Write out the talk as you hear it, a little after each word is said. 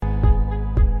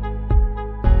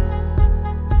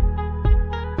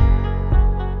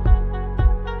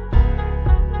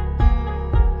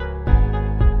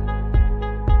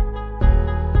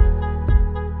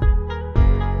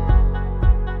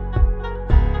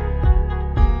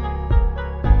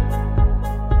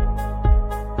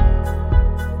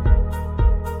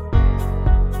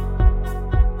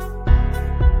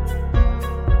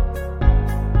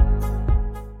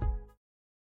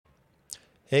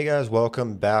Hey guys,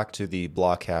 welcome back to the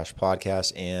Block Cash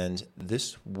podcast. And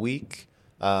this week,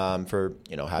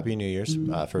 Happy New Year's.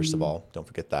 First of all, don't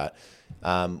forget that.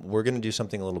 We're going to do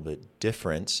something a little bit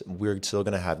different. We're still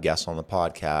going to have guests on the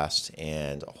podcast,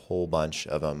 and a whole bunch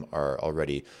of them are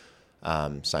already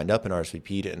signed up and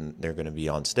RSVP'd, and they're going to be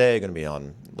on today, going to be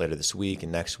on later this week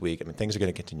and next week. I mean, things are going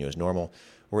to continue as normal.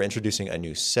 We're introducing a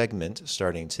new segment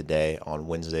starting today on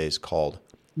Wednesdays called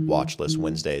Watch List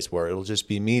Wednesdays, where it'll just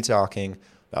be me talking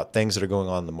about things that are going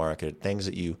on in the market, things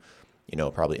that you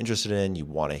probably interested in, you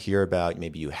want to hear about,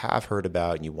 maybe you have heard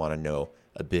about, and you want to know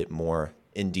a bit more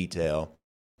in detail.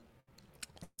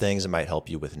 Things that might help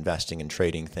you with investing and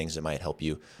trading, things that might help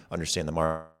you understand the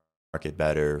market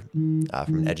better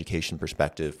from an education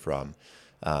perspective, from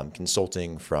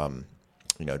consulting, from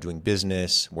doing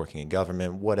business, working in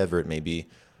government, whatever it may be.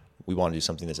 We want to do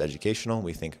something that's educational.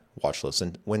 We think Watch List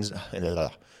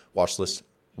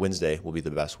Wednesday will be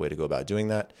the best way to go about doing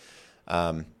that.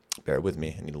 Bear with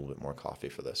me. I need a little bit more coffee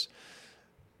for this.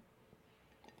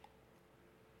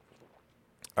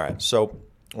 All right. So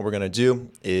what we're going to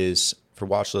do is for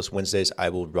Watch List Wednesdays, I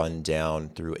will run down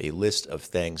through a list of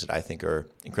things that I think are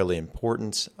incredibly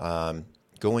important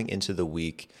going into the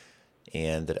week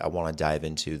and that I want to dive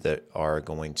into that are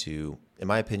going to, in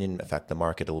my opinion, affect the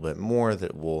market a little bit more,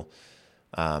 that will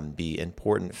be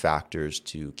important factors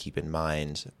to keep in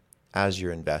mind as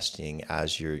you're investing,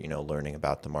 as you're learning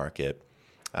about the market.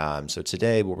 So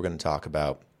today, what we're going to talk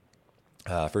about,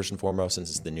 first and foremost, since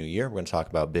it's the new year, we're going to talk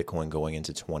about Bitcoin going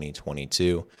into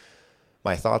 2022.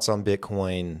 My thoughts on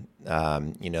Bitcoin,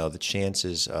 the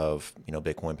chances of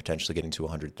Bitcoin potentially getting to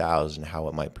 100,000, how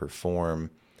it might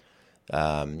perform,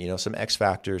 some X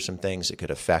factors, some things that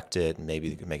could affect it. Maybe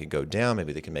they could make it go down,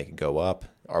 maybe they can make it go up.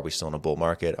 Are we still in a bull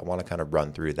market? I want to kind of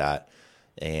run through that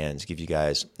and give you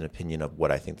guys an opinion of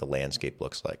what I think the landscape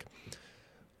looks like.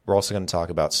 We're also going to talk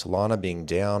about Solana being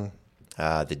down,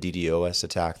 the DDoS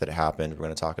attack that happened. We're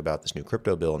going to talk about this new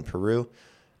crypto bill in Peru.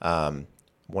 One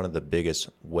of the biggest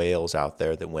whales out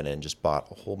there that went in just bought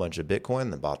a whole bunch of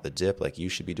Bitcoin, that bought the dip like you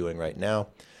should be doing right now.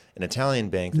 An Italian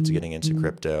bank that's getting into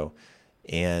crypto,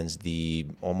 and the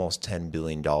almost $10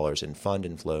 billion in fund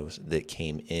inflows that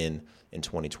came in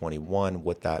 2021,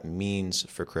 what that means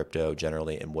for crypto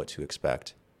generally, and what to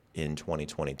expect in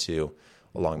 2022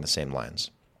 along the same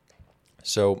lines.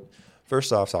 So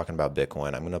first off, talking about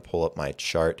Bitcoin, I'm going to pull up my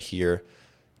chart here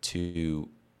to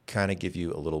kind of give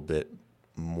you a little bit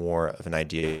more of an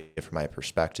idea from my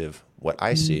perspective, what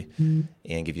I see,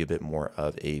 and give you a bit more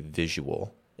of a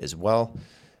visual as well.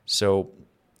 So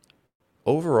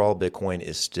overall, Bitcoin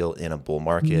is still in a bull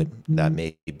market. That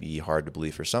may be hard to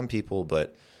believe for some people,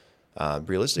 but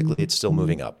realistically, it's still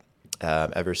moving up.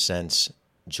 Ever since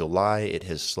July, it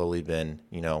has slowly been,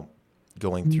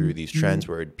 going through these trends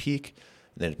where it'd peak,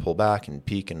 and then it'd pull back and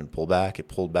peak and pull back. It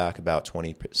pulled back about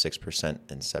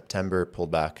 26% in September,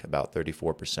 pulled back about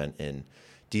 34% in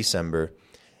December.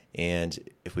 And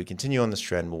if we continue on this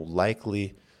trend, we'll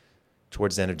likely,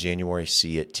 towards the end of January,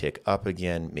 see it tick up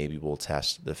again. Maybe we'll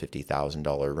test the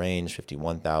 $50,000 range,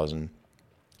 $51,000,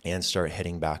 and start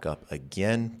heading back up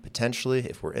again. Potentially,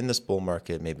 if we're in this bull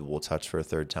market, maybe we'll touch for a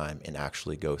third time and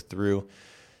actually go through.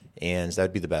 And that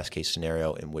would be the best case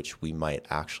scenario in which we might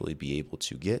actually be able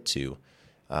to get to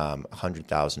 $100,000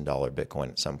 Bitcoin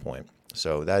at some point.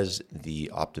 So that is the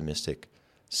optimistic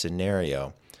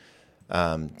scenario.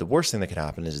 The worst thing that could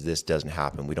happen is this doesn't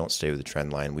happen. We don't stay with the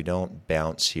trend line. We don't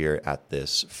bounce here at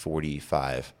this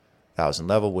 45,000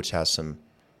 level, which has some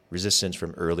resistance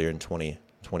from earlier in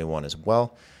 2021 as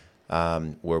well,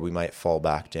 where we might fall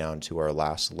back down to our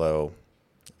last low,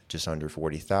 just under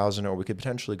 40,000, or we could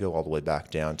potentially go all the way back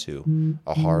down to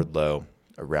a hard low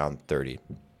around 30.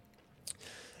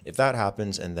 If that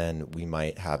happens, and then we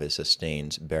might have a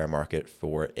sustained bear market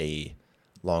for a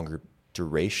longer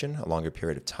duration, a longer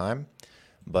period of time.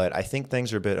 But I think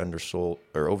things are a bit undersold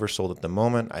or oversold at the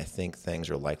moment. I think things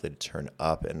are likely to turn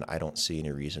up, and I don't see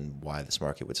any reason why this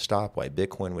market would stop, why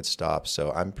Bitcoin would stop.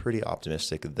 So I'm pretty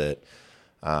optimistic that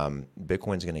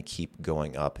Bitcoin's going to keep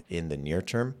going up in the near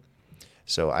term.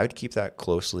 So I would keep that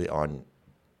closely on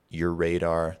your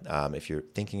radar. If you're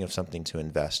thinking of something to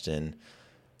invest in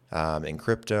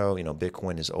crypto,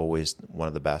 Bitcoin is always one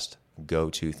of the best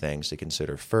go-to things to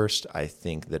consider first. I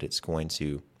think that it's going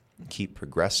to keep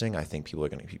progressing. I think people are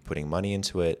going to keep putting money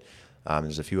into it.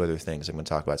 There's a few other things I'm going to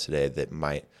talk about today that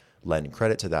might lend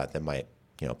credit to that might,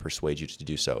 persuade you to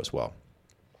do so as well.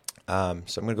 So I'm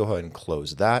going to go ahead and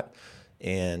close that.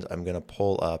 And I'm going to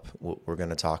pull up what we're going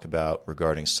to talk about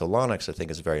regarding Solana, because I think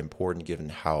it's very important given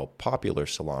how popular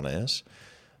Solana is.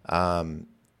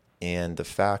 And the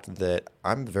fact that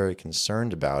I'm very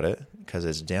concerned about it because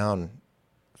it's down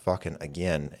fucking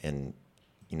again. And,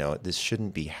 this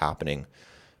shouldn't be happening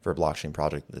for a blockchain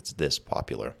project that's this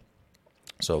popular.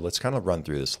 So let's kind of run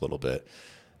through this a little bit.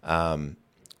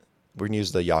 We're going to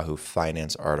use the Yahoo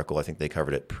Finance article. I think they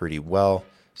covered it pretty well,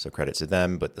 so credit to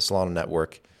them. But the Solana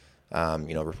network,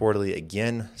 reportedly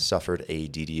again suffered a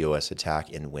DDoS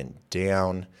attack and went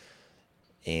down.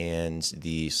 And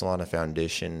the Solana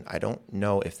Foundation, I don't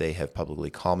know if they have publicly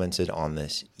commented on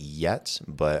this yet,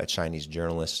 but a Chinese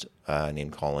journalist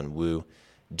named Colin Wu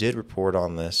did report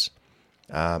on this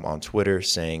on Twitter,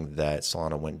 saying that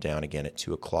Solana went down again at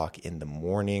 2 o'clock in the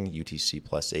morning, UTC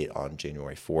 +8 on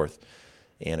January 4th.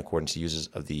 And according to users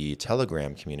of the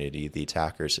Telegram community, the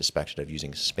attackers suspected of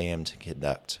using spam to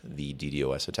conduct the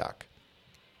DDoS attack.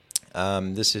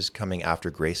 This is coming after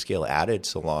Grayscale added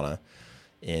Solana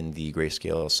in the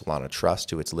Grayscale Solana Trust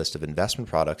to its list of investment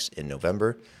products in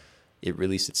November. It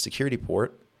released its security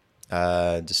port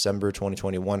December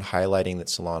 2021, highlighting that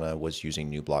Solana was using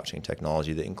new blockchain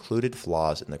technology that included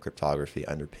flaws in the cryptography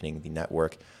underpinning the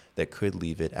network that could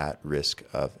leave it at risk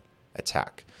of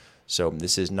attack. So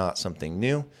this is not something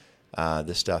new.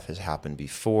 This stuff has happened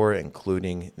before,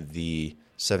 including the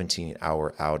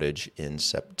 17-hour outage in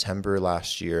September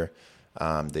last year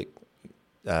that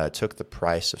took the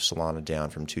price of Solana down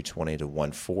from 220 to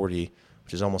 140,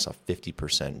 which is almost a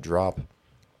 50% drop.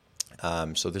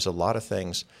 So there's a lot of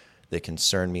things that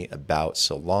concern me about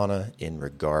Solana in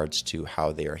regards to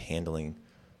how they are handling,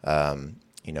 the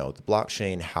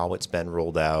blockchain, how it's been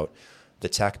rolled out, the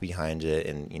tech behind it.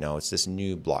 And, it's this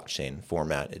new blockchain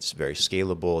format. It's very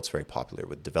scalable. It's very popular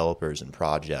with developers and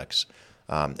projects.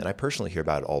 And I personally hear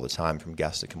about it all the time from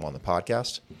guests that come on the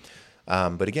podcast.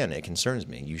 But again, it concerns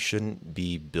me. You shouldn't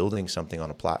be building something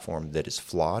on a platform that is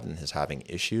flawed and is having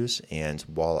issues. And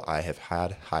while I have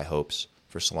had high hopes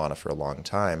for Solana for a long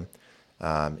time,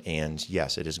 and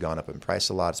yes, it has gone up in price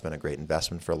a lot. It's been a great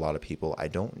investment for a lot of people. I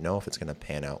don't know if it's going to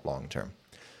pan out long term.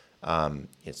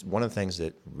 It's one of the things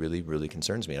that really, really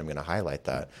concerns me. I'm going to highlight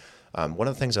that. One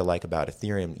of the things I like about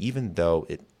Ethereum, even though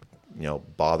it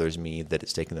bothers me that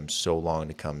it's taken them so long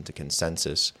to come to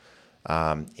consensus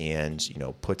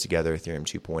and put together Ethereum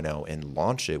 2.0 and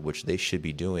launch it, which they should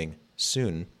be doing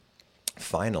soon,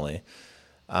 finally,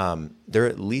 they're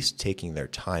at least taking their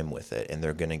time with it, and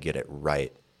they're going to get it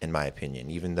right, in my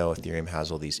opinion. Even though Ethereum has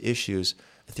all these issues,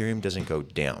 Ethereum doesn't go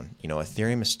down.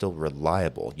 Ethereum is still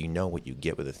reliable. You know what you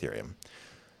get with Ethereum.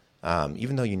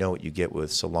 Even though you know what you get with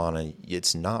Solana,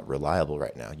 it's not reliable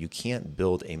right now. You can't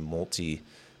build a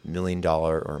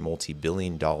multi-million-dollar or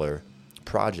multi-billion-dollar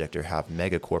project or have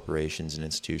mega corporations and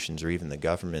institutions or even the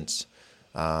governments,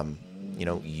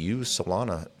 use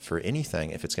Solana for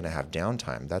anything if it's going to have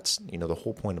downtime. That's, the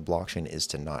whole point of blockchain is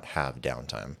to not have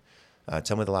downtime.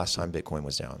 Tell me the last time Bitcoin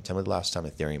was down. Tell me the last time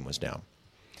Ethereum was down.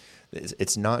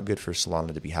 It's not good for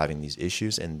Solana to be having these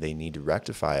issues, and they need to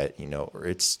rectify it, or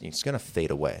it's going to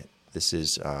fade away. This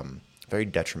is very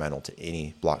detrimental to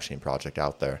any blockchain project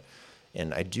out there.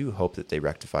 And I do hope that they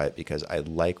rectify it because I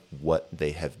like what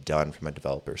they have done from a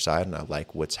developer side, and I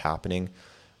like what's happening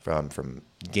from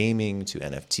gaming to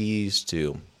NFTs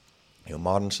to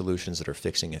modern solutions that are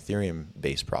fixing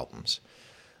Ethereum-based problems.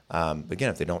 But again,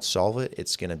 if they don't solve it,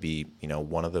 it's going to be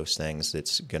one of those things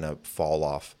that's going to fall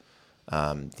off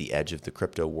the edge of the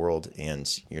crypto world,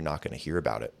 and you're not going to hear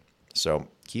about it. So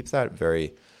keep that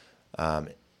very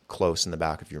close in the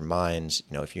back of your mind.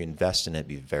 If you invest in it,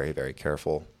 be very, very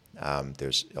careful.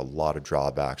 There's a lot of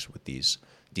drawbacks with these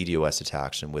DDoS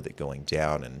attacks and with it going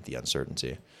down and the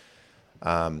uncertainty.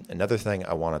 Another thing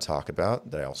I want to talk about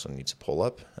that I also need to pull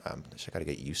up, I got to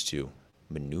get used to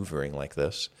maneuvering like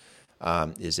this,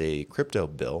 is a crypto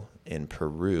bill in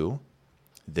Peru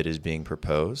that is being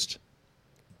proposed.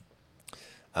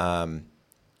 Along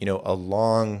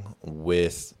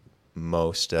with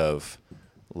most of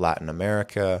Latin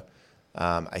America,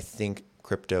 I think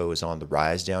crypto is on the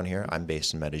rise down here. I'm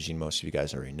based in Medellin. Most of you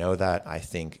guys already know that. I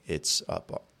think it's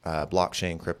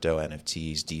blockchain, crypto,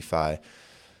 NFTs, DeFi,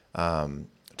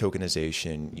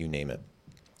 tokenization, you name it.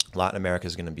 Latin America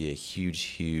is going to be a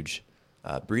huge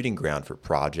breeding ground for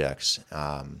projects,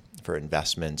 for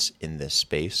investments in this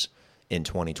space in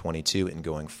 2022 and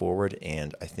going forward.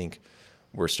 And I think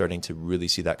we're starting to really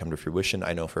see that come to fruition.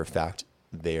 I know for a fact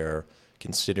they're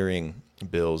considering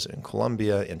bills in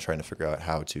Colombia and trying to figure out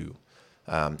how to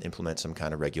implement some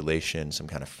kind of regulation, some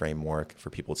kind of framework for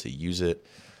people to use it.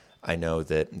 I know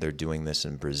that they're doing this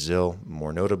in Brazil,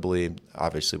 more notably.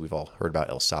 Obviously, we've all heard about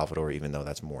El Salvador, even though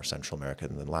that's more Central America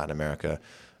than Latin America.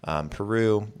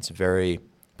 Peru, it's very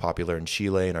popular in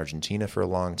Chile and Argentina for a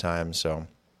long time. So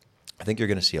I think you're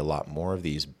going to see a lot more of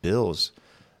these bills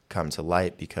come to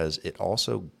light because it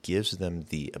also gives them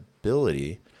the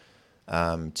ability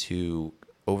to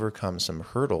overcome some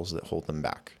hurdles that hold them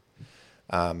back.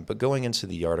 But going into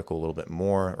the article a little bit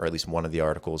more, or at least one of the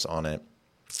articles on it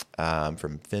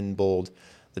from Finbold,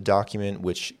 the document,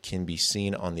 which can be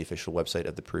seen on the official website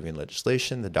of the Peruvian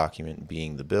legislation, the document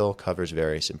being the bill, covers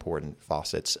various important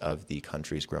facets of the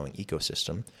country's growing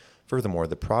ecosystem. Furthermore,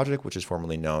 the project, which is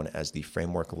formerly known as the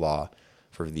Framework Law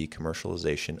for the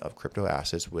Commercialization of Crypto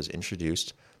Assets, was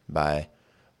introduced by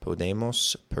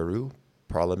Podemos Peru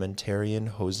parliamentarian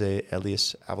Jose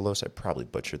Elias Avalos. I probably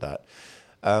butchered that.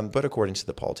 But according to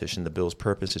the politician, the bill's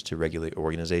purpose is to regulate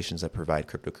organizations that provide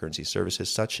cryptocurrency services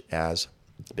such as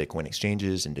Bitcoin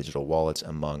exchanges and digital wallets,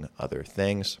 among other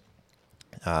things.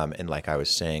 And like I was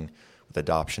saying, with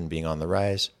adoption being on the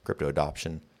rise, crypto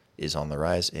adoption is on the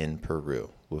rise in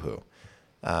Peru. Woohoo.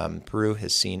 Peru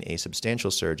has seen a substantial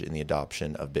surge in the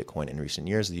adoption of Bitcoin in recent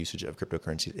years. The usage of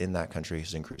cryptocurrencies in that country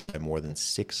has increased by more than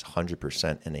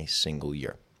 600% in a single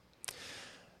year.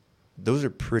 Those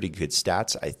are pretty good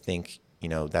stats. I think,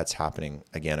 that's happening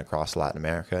again across Latin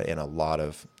America and a lot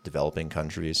of developing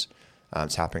countries.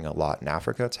 It's happening a lot in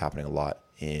Africa. It's happening a lot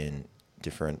in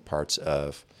different parts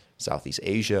of Southeast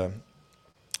Asia,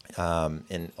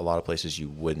 and a lot of places you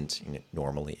wouldn't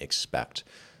normally expect.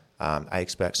 I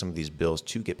expect some of these bills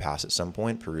to get passed at some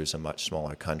point. Peru is a much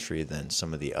smaller country than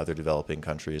some of the other developing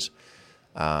countries,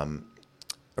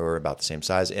 or about the same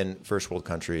size. And first world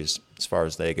countries, as far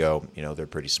as they go, they're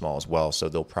pretty small as well. So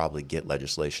they'll probably get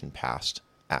legislation passed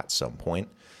at some point.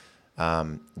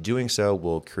 Doing so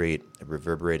will create a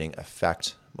reverberating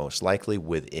effect, most likely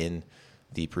within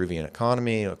the Peruvian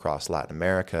economy, across Latin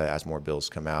America, as more bills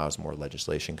come out, as more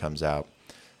legislation comes out,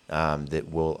 that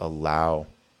will allow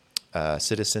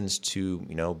citizens to,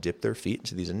 dip their feet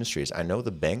into these industries. I know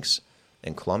the banks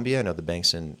in Colombia, I know the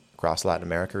banks across Latin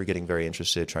America are getting very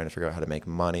interested, trying to figure out how to make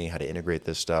money, how to integrate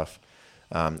this stuff.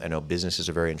 I know businesses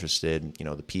are very interested,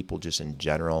 the people just in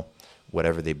general,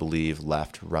 whatever they believe,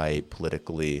 left, right,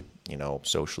 politically,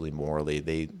 socially, morally,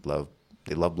 they love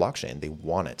blockchain. They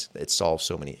want it. It solves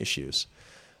so many issues.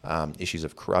 Issues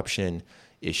of corruption,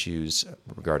 issues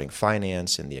regarding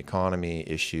finance and the economy,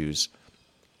 issues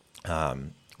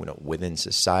within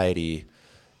society,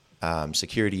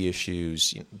 security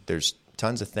issues. There's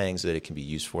tons of things that it can be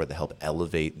used for that help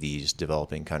elevate these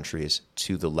developing countries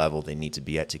to the level they need to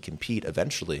be at to compete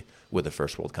eventually with a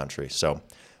first world country. So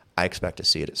I expect to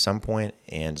see it at some point,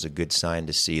 and it's a good sign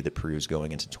to see that Peru's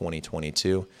going into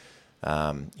 2022,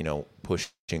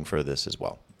 pushing for this as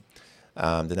well.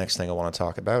 The next thing I want to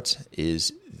talk about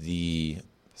is the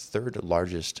third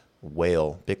largest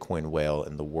Bitcoin whale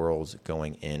in the world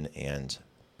going in and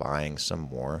buying some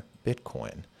more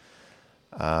Bitcoin.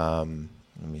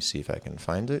 Let me see if I can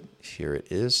find it. Here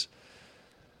it is.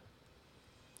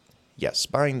 Yes,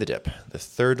 buying the dip. The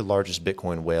third largest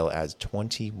Bitcoin whale adds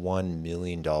 $21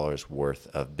 million worth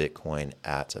of Bitcoin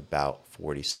at about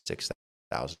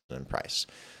 $46,000 in price.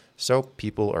 So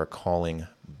people are calling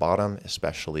bottom,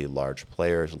 especially large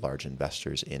players, large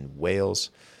investors in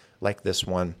whales like this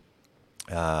one.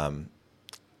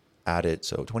 Added,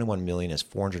 so 21 million is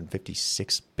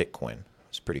 456 Bitcoin.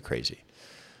 It's pretty crazy.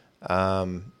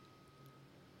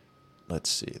 Let's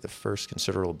see, the first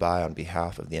considerable buy on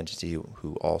behalf of the entity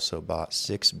who also bought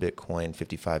 6 Bitcoin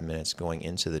 55 minutes going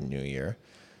into the new year.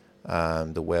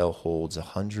 The whale holds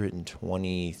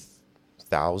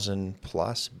 120,000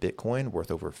 plus Bitcoin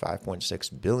worth over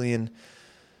 5.6 billion.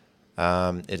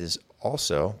 It is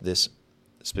also, this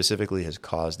specifically has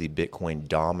caused the Bitcoin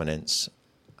dominance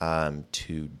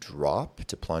to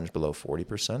plunge below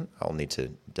 40%. I'll need to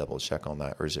double check on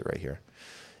that, or is it right here?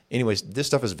 Anyways, this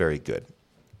stuff is very good.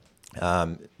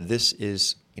 This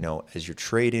is, as you're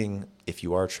trading, if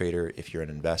you are a trader, if you're an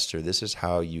investor, this is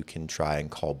how you can try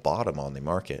and call bottom on the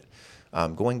market.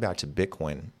 Going back to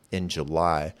Bitcoin in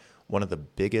July, one of the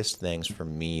biggest things for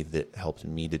me that helped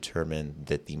me determine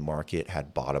that the market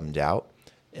had bottomed out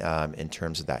in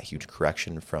terms of that huge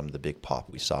correction from the big pop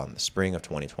we saw in the spring of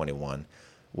 2021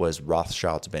 was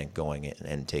Rothschild's bank going in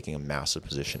and taking a massive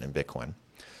position in Bitcoin.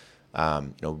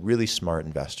 Really smart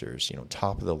investors,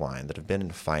 top of the line that have been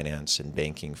in finance and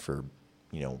banking for,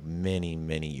 many,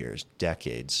 many years,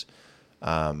 decades,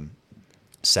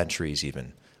 centuries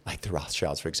even, like the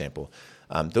Rothschilds, for example.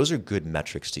 Those are good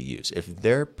metrics to use. If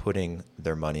they're putting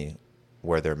their money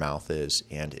where their mouth is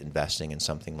and investing in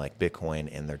something like Bitcoin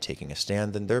and they're taking a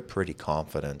stand, then they're pretty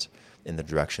confident in the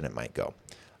direction it might go.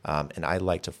 And I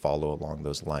like to follow along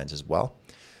those lines as well.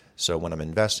 So when I'm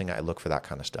investing, I look for that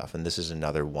kind of stuff. And this is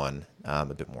another one, a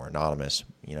bit more anonymous,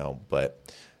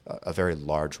 but a very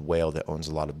large whale that owns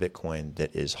a lot of Bitcoin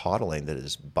that is hodling, that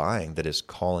is buying, that is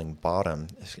calling bottom,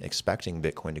 expecting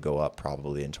Bitcoin to go up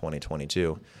probably in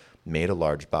 2022. made a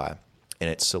large buy, and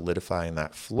it's solidifying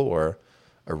that floor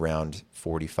around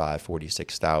 45,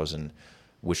 46,000,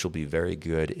 which will be very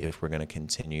good if we're going to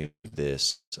continue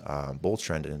this bull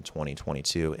trend in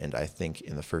 2022. And I think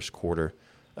in the first quarter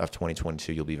of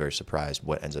 2022, you'll be very surprised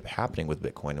what ends up happening with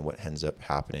Bitcoin and what ends up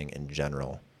happening in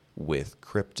general with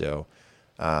crypto.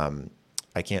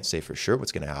 I can't say for sure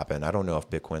what's going to happen. I don't know if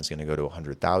Bitcoin's going to go to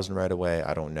 100,000 right away.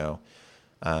 I don't know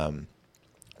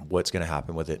what's going to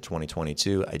happen with it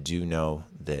 2022. I do know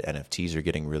that NFTs are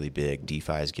getting really big.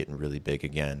 DeFi is getting really big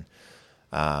again.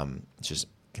 It just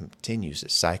continues to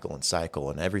cycle and cycle,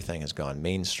 and everything has gone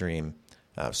mainstream.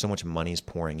 So much money is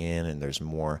pouring in, and there's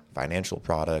more financial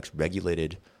products,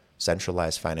 regulated,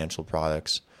 centralized financial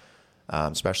products,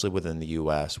 especially within the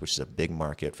US, which is a big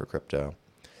market for crypto.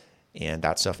 And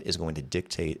that stuff is going to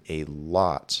dictate a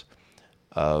lot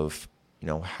of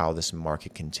how this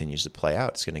market continues to play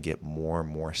out. It's going to get more and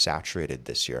more saturated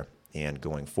this year and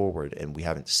going forward, and we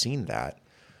haven't seen that.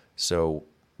 So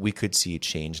we could see a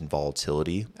change in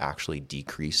volatility actually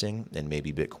decreasing, and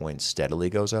maybe Bitcoin steadily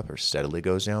goes up or steadily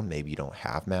goes down. Maybe you don't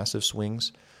have massive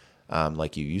swings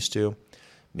like you used to.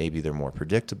 Maybe they're more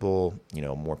predictable,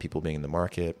 more people being in the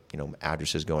market,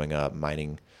 addresses going up,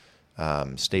 mining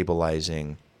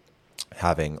stabilizing,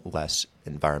 having less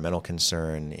environmental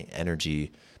concern,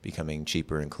 energy becoming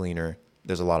cheaper and cleaner.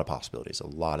 There's a lot of possibilities, a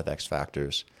lot of X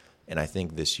factors. And I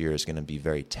think this year is going to be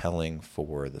very telling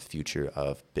for the future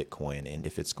of Bitcoin and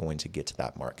if it's going to get to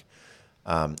that mark.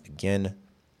 Again,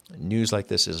 news like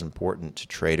this is important to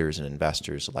traders and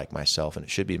investors like myself, and it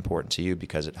should be important to you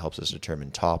because it helps us determine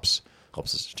tops,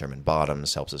 helps us determine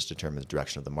bottoms, helps us determine the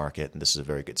direction of the market. And this is a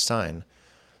very good sign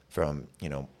from,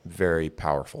 very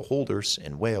powerful holders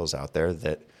and whales out there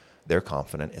that they're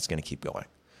confident it's going to keep going.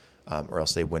 Or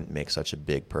else they wouldn't make such a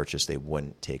big purchase. They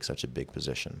wouldn't take such a big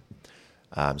position.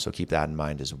 So keep that in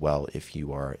mind as well if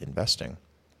you are investing.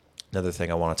 Another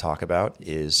thing I want to talk about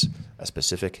is a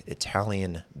specific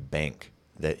Italian bank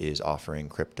that is offering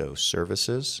crypto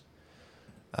services.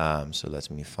 So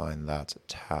let me find that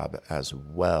tab as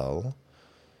well,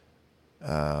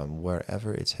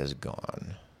 wherever it has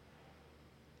gone.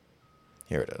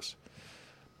 Here it is.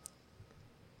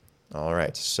 All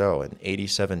right, so an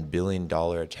 $87 billion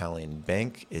Italian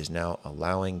bank is now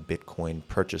allowing Bitcoin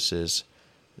purchases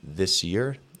this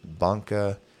year.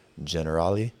 Banca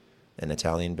Generali, an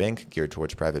Italian bank geared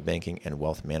towards private banking and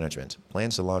wealth management,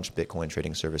 plans to launch Bitcoin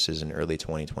trading services in early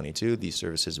 2022. These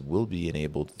services will be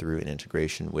enabled through an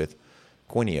integration with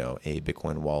Coinio, a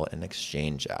Bitcoin wallet and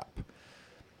exchange app.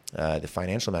 The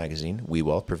financial magazine,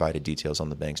 WeWealth, provided details on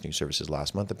the bank's new services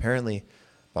last month. Apparently,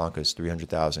 Banca's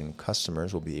 300,000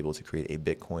 customers will be able to create a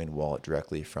Bitcoin wallet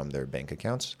directly from their bank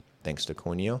accounts, thanks to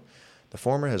Coinio. The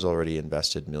former has already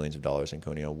invested millions of dollars in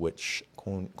Coinio,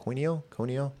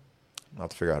 Coinio? I'll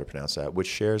have to figure out how to pronounce that, which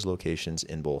shares locations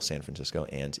in both San Francisco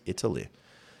and Italy.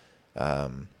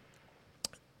 And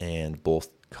both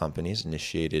companies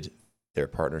initiated their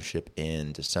partnership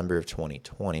in December of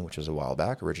 2020, which was a while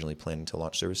back, originally planning to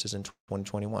launch services in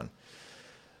 2021.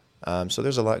 So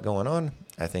there's a lot going on.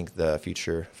 I think the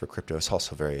future for crypto is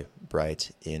also very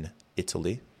bright in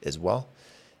Italy as well.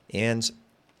 And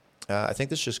I think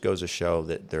this just goes to show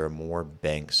that there are more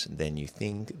banks than you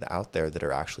think out there that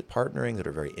are actually partnering, that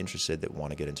are very interested, that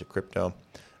want to get into crypto.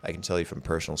 I can tell you from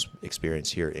personal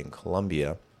experience here in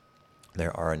Colombia,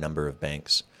 there are a number of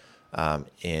banks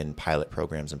in pilot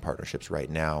programs and partnerships right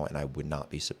now, and I would not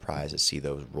be surprised to see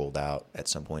those rolled out at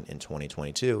some point in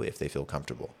 2022 if they feel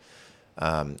comfortable.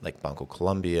 Like Banco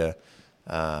Colombia,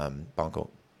 Banco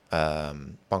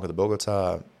de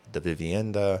Bogota, Da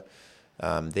Vivienda.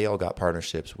 They all got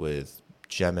partnerships with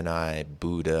Gemini,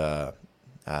 Buddha,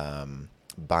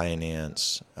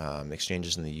 Binance,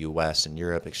 exchanges in the US and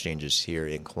Europe, exchanges here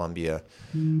in Colombia.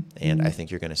 And I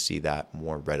think you're going to see that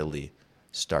more readily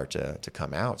start to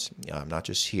come out, not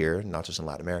just here, not just in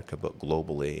Latin America, but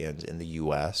globally, and in the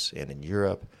US and in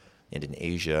Europe and in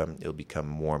Asia. It'll become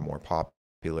more and more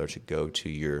popular to go to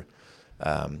your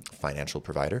financial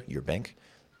provider, your bank,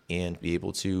 and be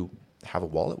able to have a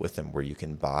wallet with them where you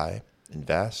can buy,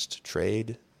 invest,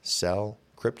 trade, sell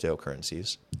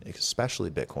cryptocurrencies, especially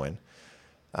Bitcoin,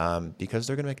 because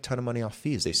they're going to make a ton of money off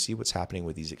fees. They see what's happening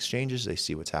with these exchanges. They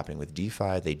see what's happening with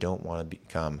DeFi. They don't want to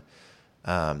become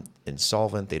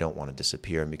insolvent. They don't want to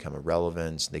disappear and become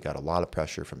irrelevant. They got a lot of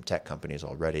pressure from tech companies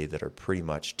already that are pretty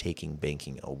much taking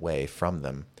banking away from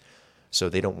them. So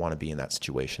they don't want to be in that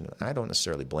situation. I don't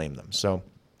necessarily blame them. So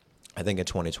I think in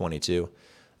 2022,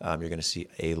 you're going to see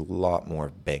a lot more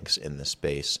banks in this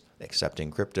space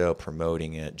accepting crypto,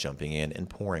 promoting it, jumping in, and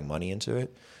pouring money into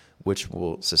it, which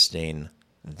will sustain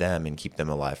them and keep them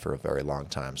alive for a very long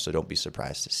time. So don't be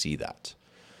surprised to see that.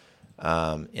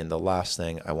 And the last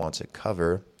thing I want to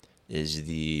cover is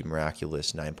the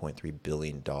miraculous $9.3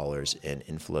 billion in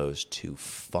inflows to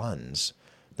funds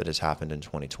that has happened in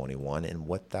 2021 and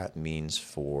what that means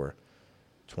for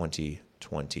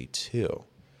 2022.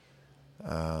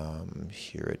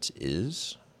 Here it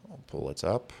is. I'll pull it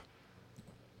up.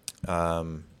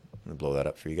 I'm going to blow that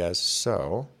up for you guys.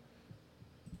 So,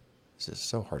 this is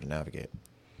so hard to navigate.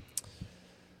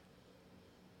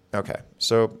 Okay,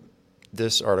 so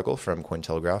this article from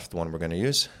Cointelegraph, the one we're going to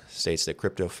use, states that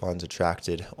crypto funds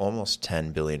attracted almost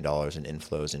 $10 billion in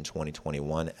inflows in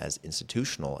 2021 as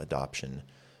institutional adoption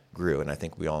grew. And I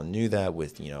think we all knew that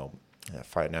with,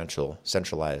 financial,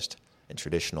 centralized and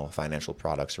traditional financial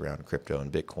products around crypto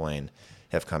and Bitcoin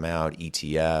have come out,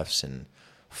 ETFs and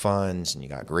funds, and you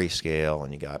got Grayscale,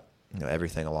 and you got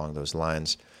everything along those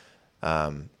lines.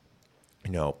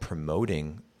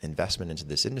 Promoting investment into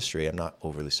this industry, I'm not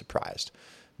overly surprised.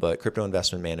 But crypto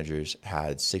investment managers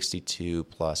had 62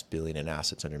 plus billion in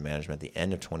assets under management at the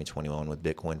end of 2021, with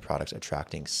Bitcoin products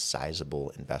attracting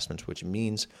sizable investments, which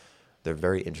means they're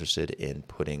very interested in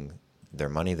putting their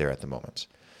money there at the moment.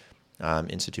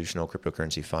 Institutional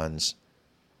cryptocurrency funds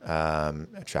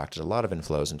attracted a lot of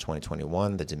inflows in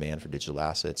 2021. The demand for digital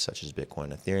assets such as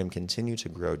Bitcoin and Ethereum continued to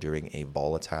grow during a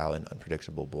volatile and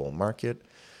unpredictable bull market.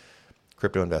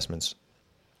 Crypto investments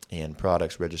and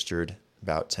products registered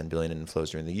about 10 billion in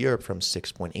inflows during the year, up from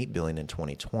 6.8 billion in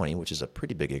 2020, which is a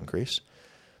pretty big increase.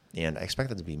 And I expect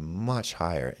that to be much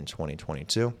higher in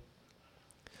 2022.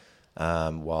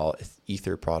 While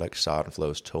Ether products saw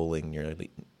inflows totaling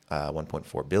nearly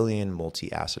 1.4 billion,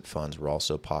 multi-asset funds were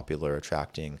also popular,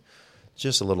 attracting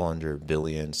just a little under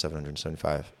billion,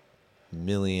 775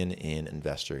 million in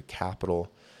investor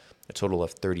capital. A total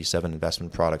of 37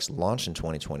 investment products launched in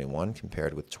 2021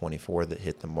 compared with 24 that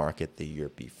hit the market the year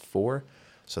before.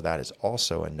 So that is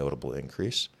also a notable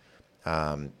increase.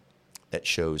 That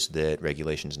shows that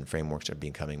regulations and frameworks are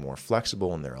becoming more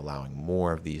flexible, and they're allowing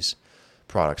more of these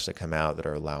products to come out that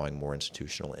are allowing more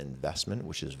institutional investment,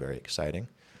 which is very exciting.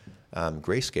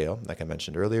 Grayscale, like I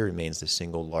mentioned earlier, remains the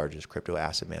single largest crypto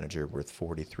asset manager, worth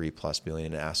 43 plus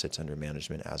billion in assets under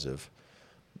management as of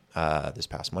this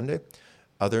past Monday.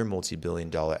 Other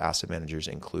multi-billion-dollar asset managers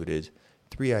included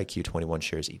 3iQ,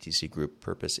 21Shares, ETC Group,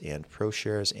 Purpose, and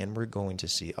ProShares, and we're going to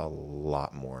see a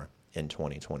lot more in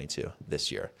 2022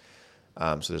 this year.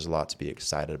 So there's a lot to be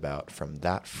excited about from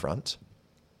that front.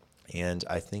 And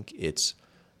I think it's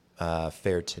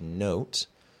fair to note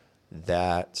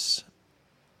that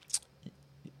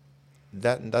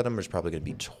that number is probably going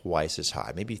to be twice as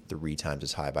high, maybe 3 times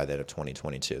as high by the end of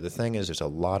 2022. The thing is, there's a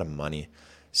lot of money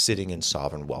sitting in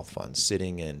sovereign wealth funds,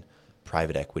 sitting in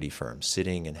private equity firms,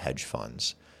 sitting in hedge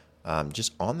funds,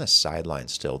 just on the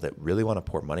sidelines still, that really want to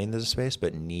pour money into the space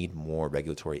but need more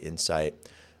regulatory insight,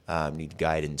 need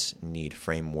guidance, need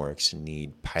frameworks,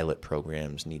 need pilot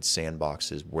programs, need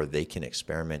sandboxes where they can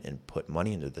experiment and put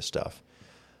money into this stuff.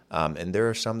 And there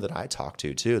are some that I talk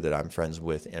to too that I'm friends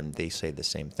with, and they say the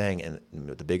same thing. And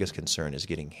the biggest concern is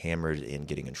getting hammered and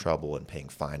getting in trouble and paying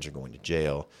fines or going to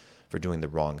jail for doing the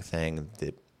wrong thing,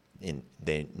 that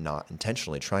they not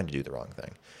intentionally trying to do the wrong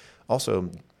thing. Also,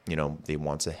 they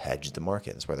want to hedge the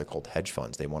market. That's why they're called hedge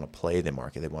funds. They want to play the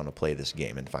market. They want to play this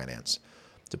game in finance.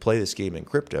 To play this game in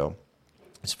crypto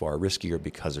is far riskier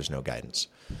because there's no guidance.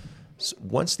 So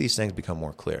once these things become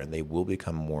more clear, and they will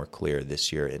become more clear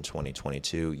this year in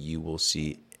 2022, you will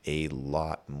see a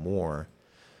lot more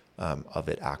of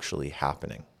it actually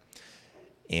happening.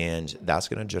 And that's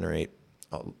going to generate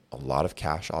a lot of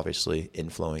cash, obviously,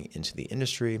 inflowing into the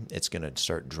industry. It's going to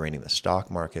start draining the stock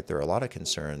market. There are a lot of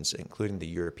concerns, including the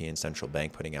European Central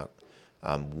Bank putting out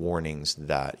warnings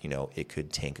that, it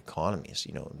could tank economies,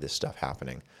 this stuff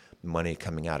happening, money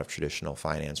coming out of traditional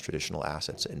finance, traditional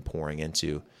assets, and pouring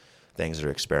into things that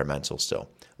are experimental still,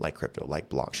 like crypto, like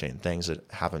blockchain, things that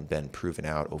haven't been proven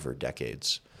out over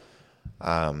decades.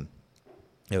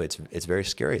 It's very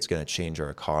scary. It's going to change our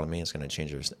economy. It's going to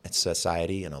change our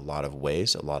society in a lot of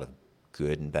ways, a lot of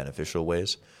good and beneficial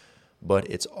ways. But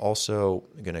it's also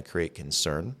going to create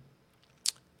concern,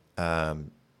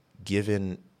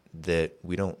 given that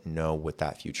we don't know what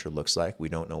that future looks like. We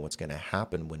don't know what's going to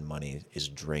happen when money is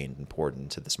drained and poured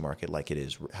into this market like it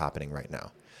is happening right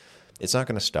now. It's not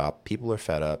going to stop. People are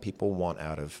fed up. People want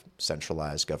out of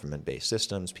centralized government-based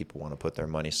systems. People want to put their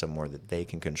money somewhere that they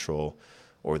can control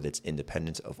or that's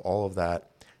independent of all of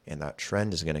that. And that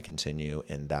trend is going to continue,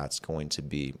 and that's going to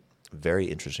be very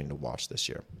interesting to watch this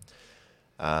year.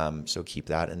 So keep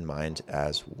that in mind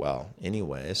as well.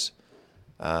 Anyways,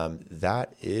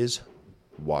 that is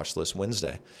Watchlist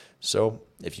Wednesday. So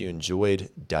if you enjoyed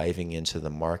diving into the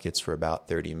markets for about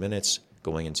 30 minutes,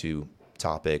 going into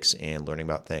topics and learning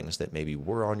about things that maybe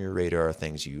were on your radar,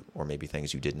 things you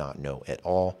did not know at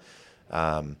all,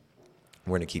 we're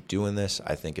going to keep doing this.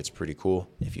 I think it's pretty cool.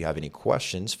 If you have any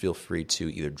questions, feel free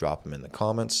to either drop them in the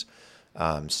comments,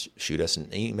 shoot us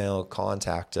an email,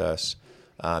 contact us.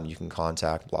 You can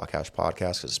contact Blockhash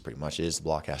Podcast because it pretty much is the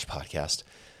Blockhash Podcast,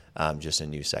 just a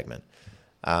new segment.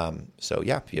 So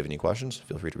yeah, if you have any questions,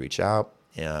 feel free to reach out.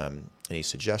 Any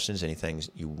suggestions, anything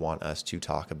you want us to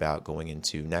talk about going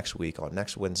into next week on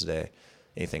next Wednesday,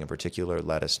 anything in particular,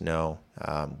 let us know.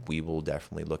 We will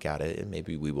definitely look at it and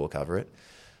maybe we will cover it.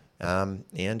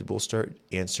 And we'll start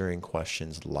answering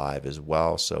questions live as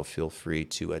well. So feel free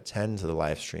to attend to the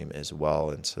live stream as well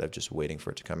instead of just waiting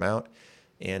for it to come out.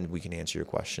 And we can answer your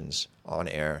questions on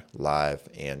air, live,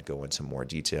 and go into more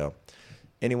detail.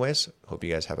 Anyways, hope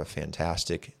you guys have a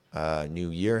fantastic new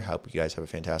year. Hope you guys have a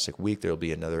fantastic week. There will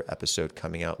be another episode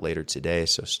coming out later today,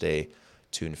 so stay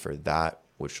tuned for that,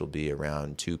 which will be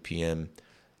around 2 p.m.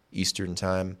 Eastern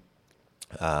Time,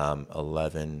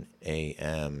 11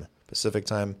 a.m. Pacific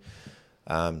Time.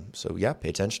 So yeah, pay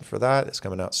attention for that. It's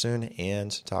coming out soon,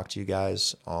 and talk to you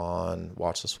guys on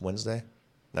Watchlist Wednesday,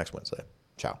 next Wednesday.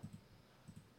 Ciao.